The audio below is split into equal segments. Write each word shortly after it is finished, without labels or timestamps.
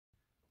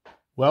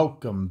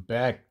Welcome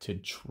back to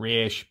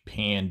Trash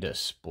Panda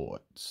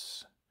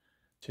Sports.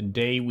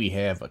 Today we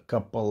have a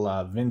couple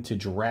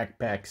vintage rack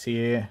packs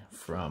here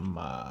from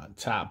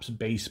Topps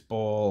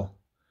Baseball.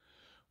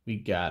 We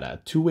got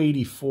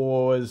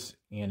 284s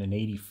and an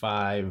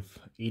 85.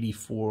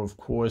 84, of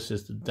course,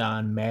 is the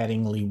Don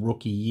Mattingly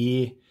Rookie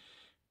Year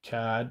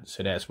card,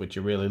 so that's what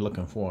you're really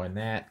looking for in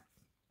that.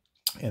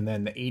 And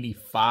then the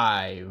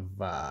 85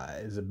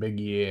 is a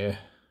big year.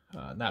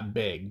 Not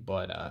big,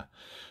 but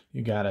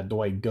you got a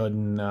Dwight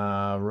Gooden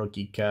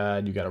rookie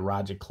card. You got a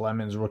Roger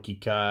Clemens rookie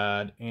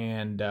card.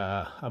 And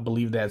I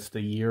believe that's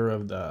the year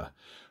of the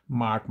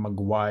Mark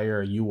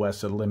McGwire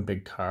U.S.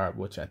 Olympic card,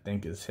 which I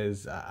think is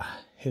his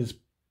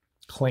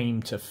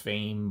claim to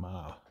fame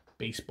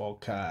baseball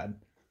card.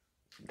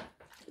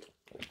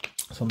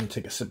 So let me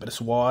take a sip of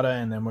this water,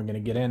 and then we're going to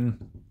get in.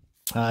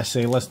 I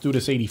say let's do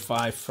this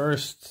 85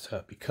 first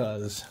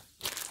because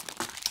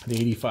the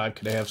 85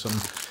 could have some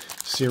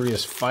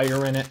serious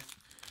fire in it.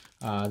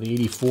 The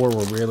 84,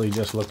 we're really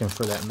just looking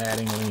for that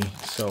Mattingly,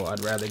 so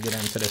I'd rather get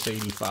into this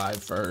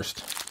 85 first,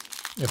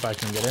 if I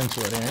can get into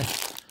it here.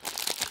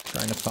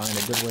 Trying to find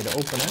a good way to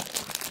open it.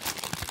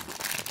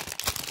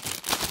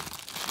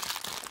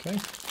 Okay.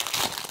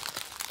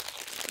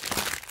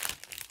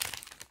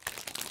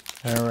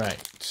 All right.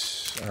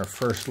 Our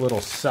first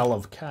little cell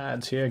of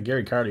cards here.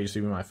 Gary Carter used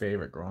to be my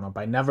favorite growing up.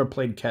 I never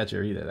played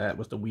catcher either. That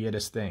was the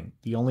weirdest thing.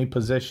 The only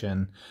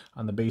position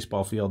on the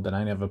baseball field that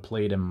I never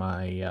played in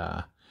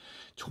my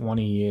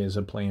 20 years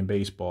of playing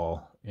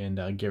baseball,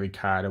 and Gary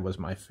Carter was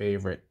my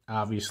favorite.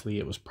 Obviously,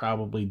 it was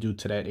probably due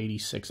to that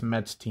 86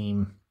 Mets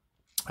team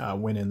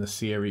winning the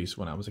series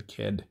when I was a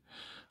kid.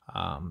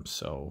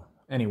 So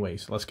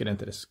anyways, let's get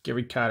into this.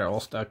 Gary Carter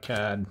All-Star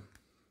card.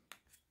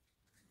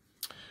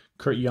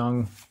 Kurt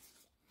Young,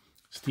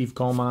 Steve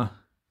Coma,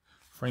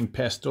 Frank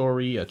Pastore,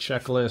 a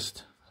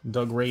checklist,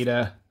 Doug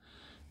Rader,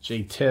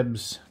 Jay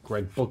Tibbs,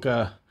 Greg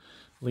Booker,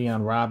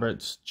 Leon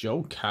Roberts,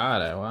 Joe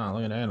Carter. Wow,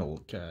 look at that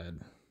old card.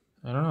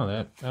 I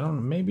don't know,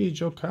 maybe a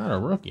Joe Carter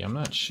rookie, I'm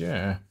not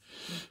sure.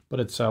 But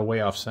it's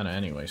way off center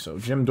anyway. So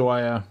Jim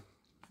Dwyer,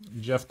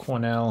 Jeff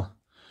Cornell,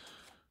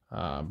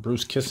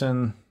 Bruce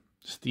Kisson,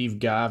 Steve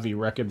Garvey,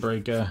 record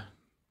breaker,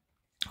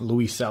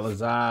 Luis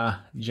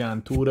Salazar,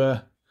 John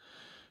Tudor,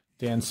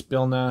 Dan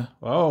Spillner.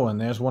 Oh,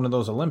 and there's one of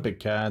those Olympic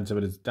cards,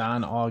 but it's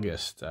Don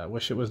August. I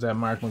wish it was that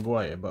Mark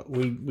McGwire, but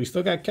we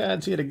still got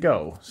cards here to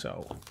go.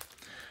 So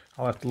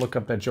I'll have to look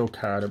up that Joe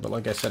Carter, but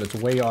like I said, it's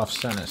way off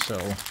center, so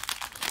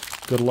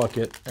good luck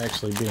at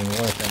actually being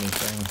worth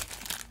anything.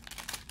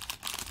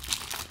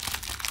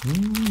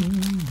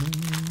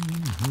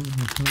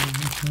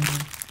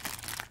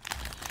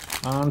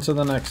 On to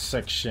the next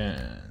section.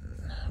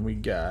 We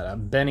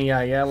got Benny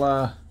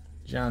Ayala,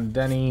 John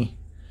Denny,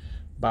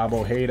 Bob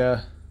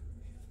Ojeda,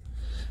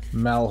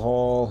 Mel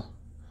Hall.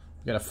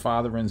 We got a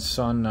father and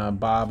son,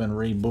 Bob and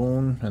Ray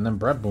Boone, and then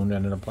Brett Boone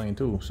ended up playing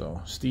too.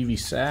 So Stevie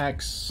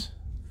Sachs,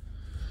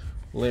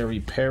 Larry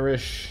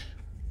Parrish,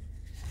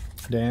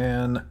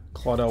 Dan,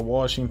 Claudel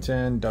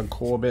Washington, Doug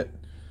Corbett,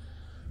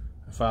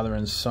 father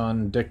and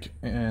son,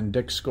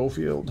 Dick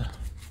Schofield,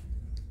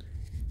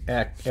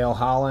 Al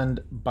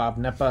Holland, Bob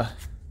Neppa,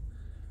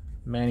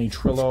 Manny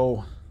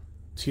Trillo,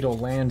 Tito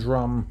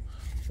Landrum,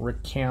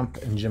 Rick Camp,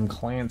 and Jim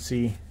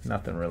Clancy.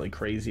 Nothing really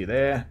crazy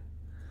there.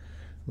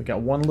 We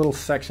got one little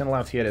section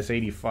left here that's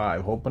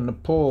 85. Hoping to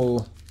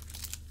pull,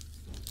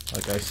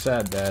 like I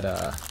said, that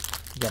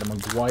you got a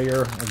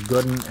McGwire, a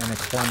Gooden, and a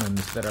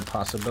Clemens that are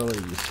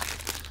possibilities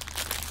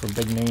for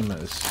big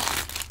namers.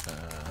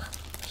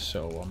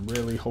 So I'm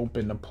really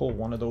hoping to pull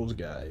one of those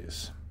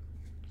guys.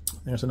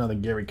 There's another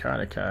Gary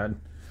Carter card.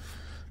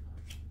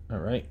 All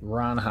right,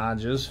 Ron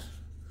Hodges,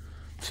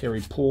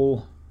 Terry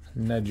Poole,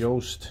 Ned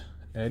Yost,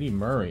 Eddie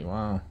Murray,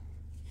 wow.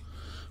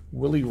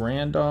 Willie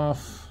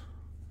Randolph,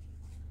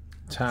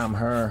 Tom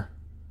Herr,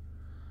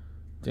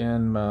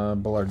 Dan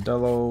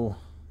Bellardello,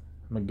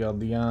 Miguel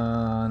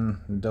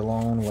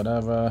Delone,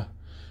 whatever.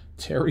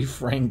 Terry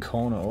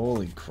Francona,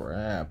 holy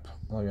crap.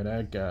 Look at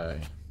that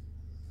guy.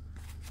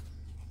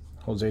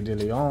 Jose De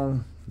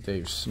Leon,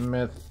 Dave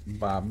Smith,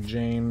 Bob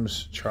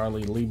James,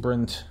 Charlie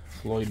Liebrant,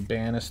 Floyd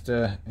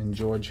Bannister, and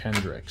George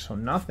Hendricks. So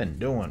nothing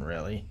doing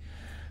really.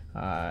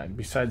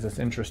 Besides this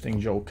interesting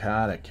Joe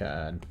Carter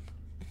card.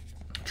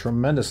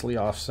 Tremendously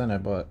off center,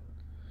 but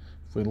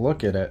if we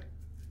look at it,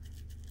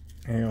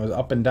 and it was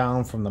up and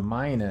down from the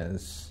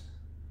minors.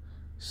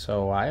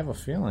 So I have a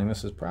feeling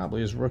this is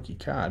probably his rookie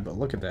card, but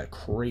look at that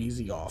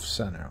crazy off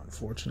center,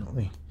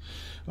 unfortunately.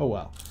 Oh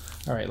well.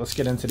 All right, let's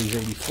get into these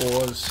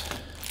 84s.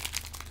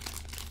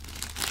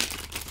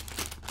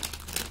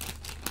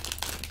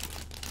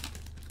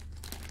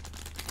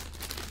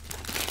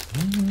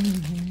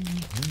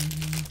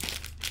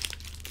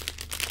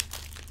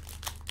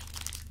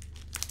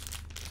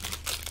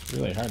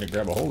 Really hard to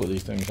grab a hold of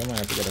these things. I might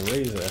have to get a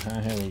razor.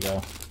 Here we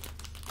go.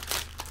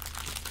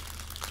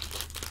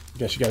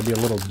 Guess you gotta be a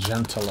little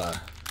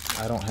gentler.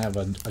 I don't have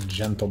a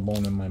gentle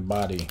bone in my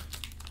body.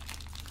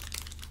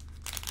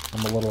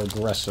 I'm a little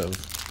aggressive.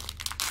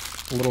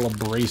 a little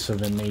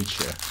abrasive in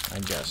nature, I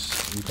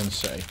guess you can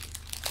say.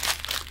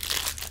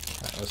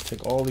 right, let's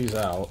take all these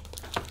out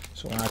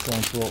so we're not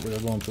going through what we were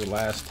going through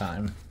last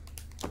time.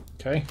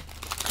 Okay?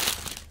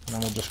 And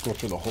then we'll just go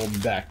through the whole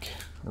deck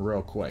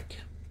real quick.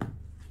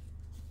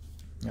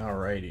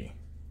 Alrighty.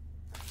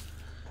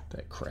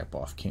 That crap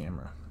off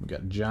camera. We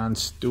got John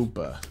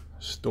Stupa,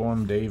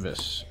 Storm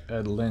Davis,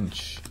 Ed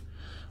Lynch,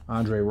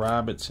 Andre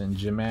Robertson,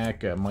 Jim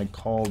Acker, Mike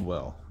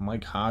Caldwell,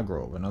 Mike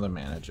Hargrove, another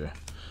manager,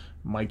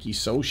 Mikey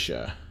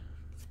Sosha,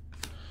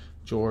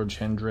 George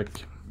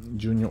Hendrick,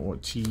 Junior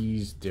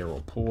Ortiz,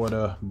 Daryl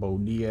Porter, Bo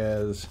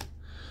Diaz,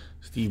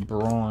 Steve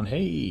Braun.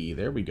 Hey,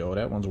 there we go.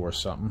 That one's worth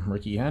something.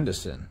 Ricky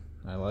Henderson.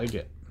 I like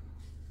it.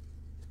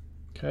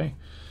 Okay.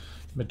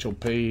 Mitchell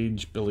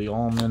Page, Billy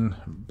Allman,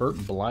 Bert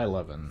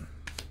Blyleven,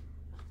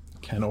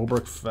 Ken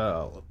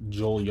Oberkfell,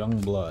 Joel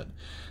Youngblood,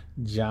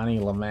 Johnny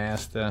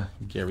Lamasta,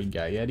 Gary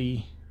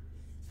Gaetti,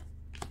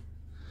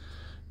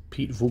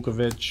 Pete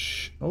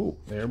Vukovic. Oh,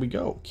 there we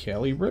go.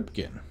 Kelly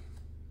Ripken.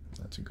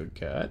 That's a good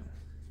cat.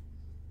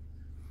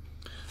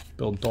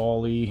 Bill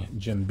Dawley,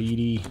 Jim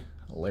Beattie,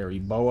 Larry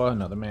Boa,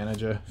 another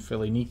manager,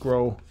 Philly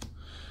Necro,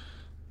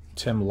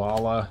 Tim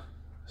Lala,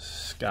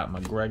 Scott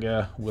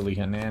McGregor, Willie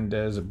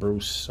Hernandez,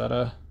 Bruce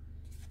Sutter,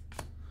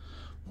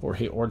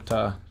 Jorge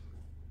Orta,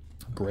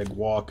 Greg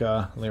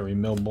Walker, Larry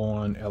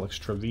Milbourne, Alex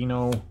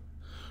Trevino,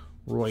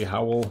 Roy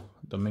Howell,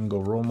 Domingo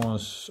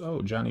Ramos.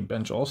 Oh, Johnny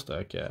Bench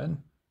All-Star cat.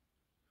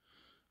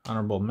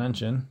 Honorable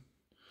mention.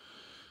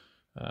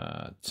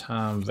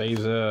 Tom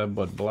Veza,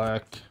 Bud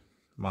Black,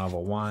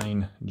 Marvel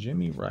Wine,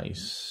 Jimmy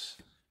Rice,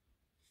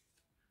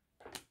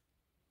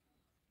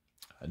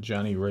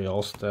 Johnny Ray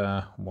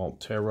All-Star,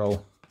 Walt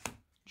Terrell,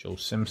 Joe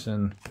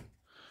Simpson,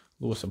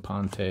 Louis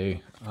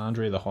Aponte,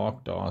 Andre the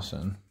Hawk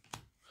Dawson,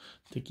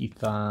 Dickie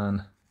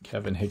Thon,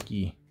 Kevin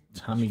Hickey,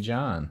 Tommy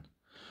John,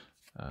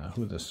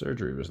 who the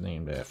surgery was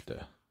named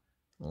after.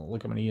 Well,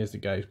 look how many years the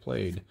guy's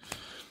played.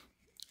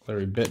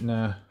 Larry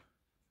Bittner,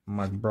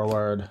 Mark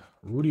Broward,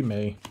 Rudy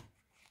May,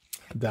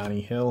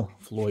 Donnie Hill,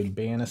 Floyd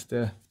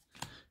Bannister,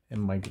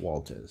 and Mike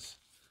Walters.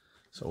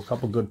 So a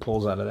couple good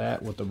pulls out of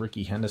that with the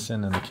Ricky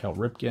Henderson and the Cal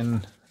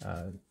Ripken.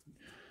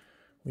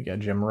 We got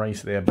Jim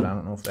Rice there, but I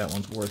don't know if that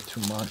one's worth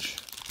too much.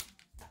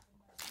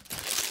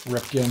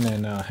 Ripken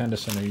and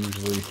Henderson are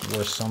usually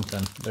worth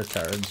something. They're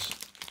cards.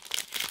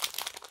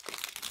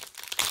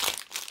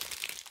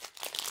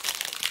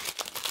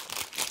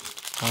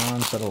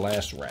 On to the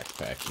last rack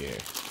pack here.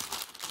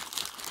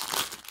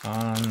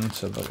 On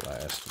to the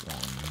last one.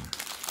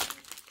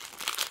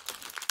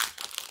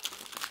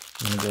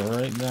 I'm going to go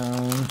right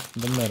down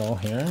the middle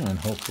here and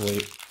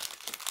hopefully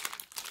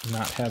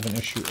not have an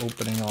issue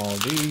opening all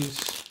of these,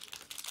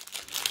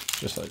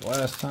 just like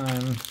last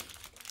time.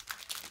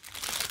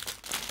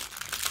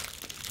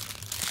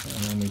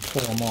 And then we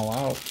pull them all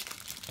out,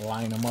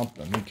 line them up,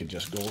 and we could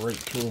just go right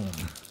through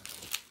them.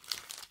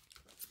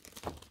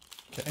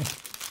 Okay.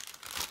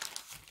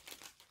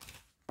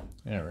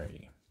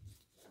 Alrighty.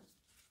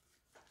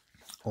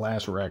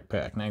 Last rack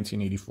pack,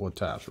 1984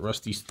 Topps.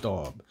 Rusty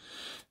Staub,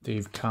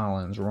 Dave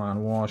Collins,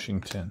 Ron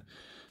Washington,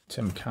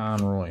 Tim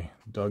Conroy,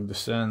 Doug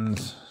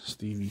DeSenz,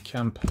 Stevie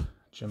Kemp,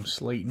 Jim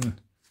Slayton,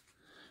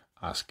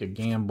 Oscar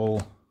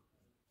Gamble,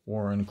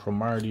 Warren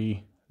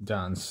Cromartie,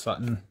 Don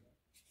Sutton,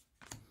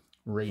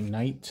 Ray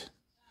Knight.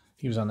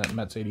 He was on that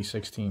Mets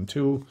 86 team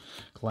too.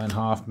 Glenn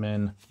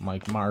Hoffman,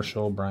 Mike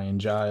Marshall, Brian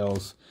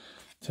Giles,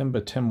 Tim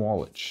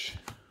Walich,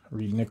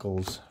 Reed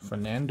Nichols,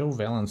 Fernando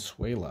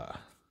Valenzuela,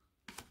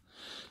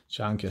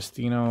 John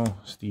Castino,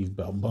 Steve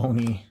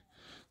Balboni,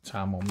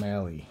 Tom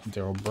O'Malley,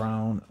 Darryl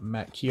Brown,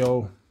 Matt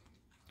Keogh,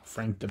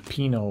 Frank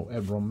DePino,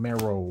 Ed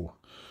Romero,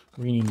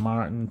 Greeny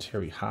Martin,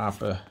 Terry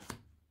Harper,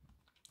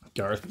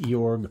 Garth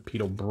Eorg,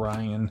 Pete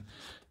O'Brien,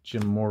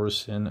 Jim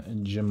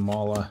Morrison, Jim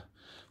Molla,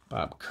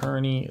 Bob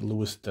Kearney,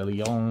 Louis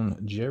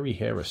DeLeon, Jerry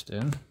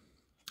Hairston,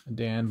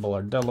 Dan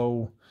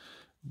Ballardello,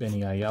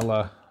 Benny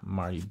Ayala,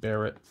 Marty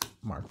Barrett,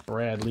 Mark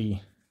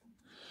Bradley,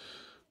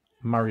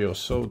 Mario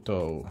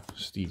Soto,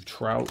 Steve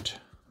Trout,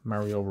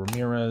 Mario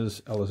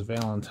Ramirez, Ellis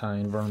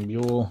Valentine, Vern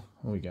Buell.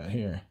 What we got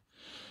here?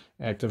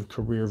 Active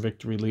career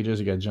victory leaders.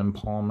 You got Jim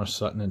Palmer,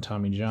 Sutton, and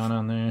Tommy John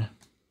on there.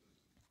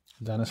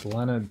 Dennis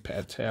Leonard,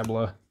 Pat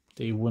Tabla,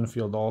 Dave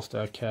Winfield,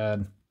 All-Star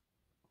Cad.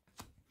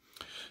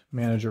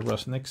 Manager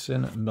Russ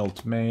Nixon,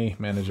 Milt May,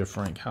 manager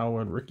Frank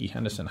Howard, Ricky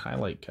Henderson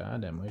highlight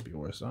card. That might be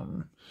worth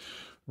something.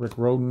 Rick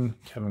Roden,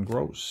 Kevin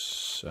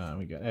Gross.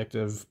 We got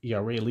active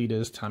ERA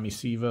leaders, Tommy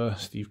Siva,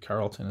 Steve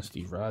Carlton, and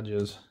Steve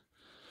Rogers.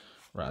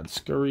 Rod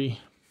Scurry.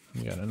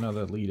 We got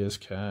another leaders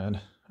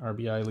card.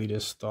 RBI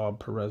leaders, Staub,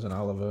 Perez, and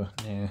Oliver.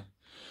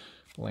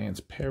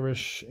 Lance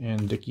Parrish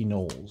and Dickie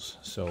Knowles.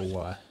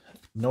 So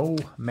no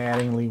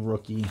Mattingly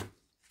rookie.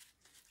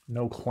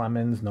 No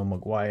Clemens, no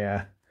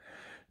McGuire.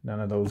 None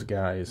of those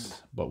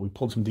guys. But we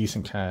pulled some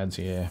decent cards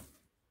here.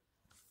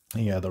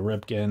 Yeah, the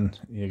Ripken.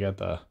 You got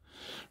the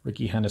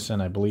Ricky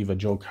Henderson, I believe a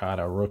Joe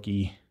Carter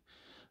rookie.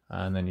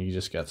 And then you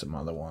just got some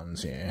other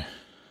ones here.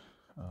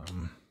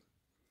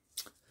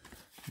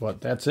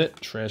 But that's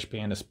it. Trash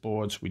Panda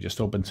Sports. We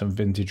just opened some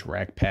vintage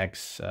rack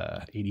packs,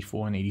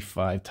 84 and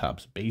 85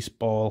 Topps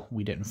baseball.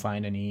 We didn't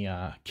find any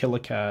killer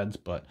cards,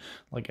 but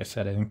like I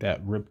said, I think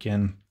that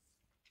Ripken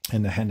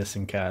and the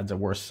Henderson cards are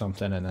worth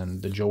something. And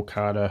then the Joe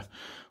Carter,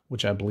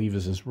 which I believe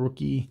is his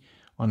rookie.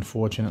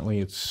 Unfortunately,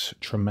 it's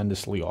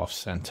tremendously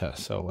off-center,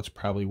 so it's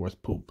probably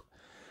worth poop.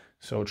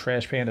 So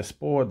Trash Panda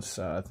Sports,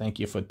 thank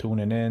you for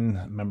tuning in.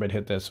 Remember to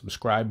hit that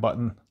subscribe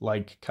button,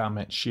 like,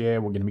 comment,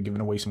 share. We're going to be giving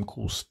away some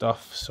cool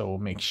stuff, so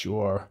make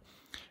sure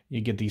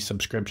you get these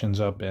subscriptions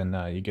up and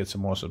you get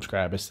some more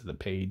subscribers to the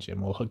page, and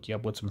we'll hook you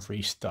up with some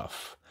free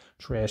stuff.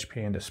 Trash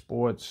Panda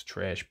Sports,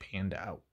 Trash Panda out.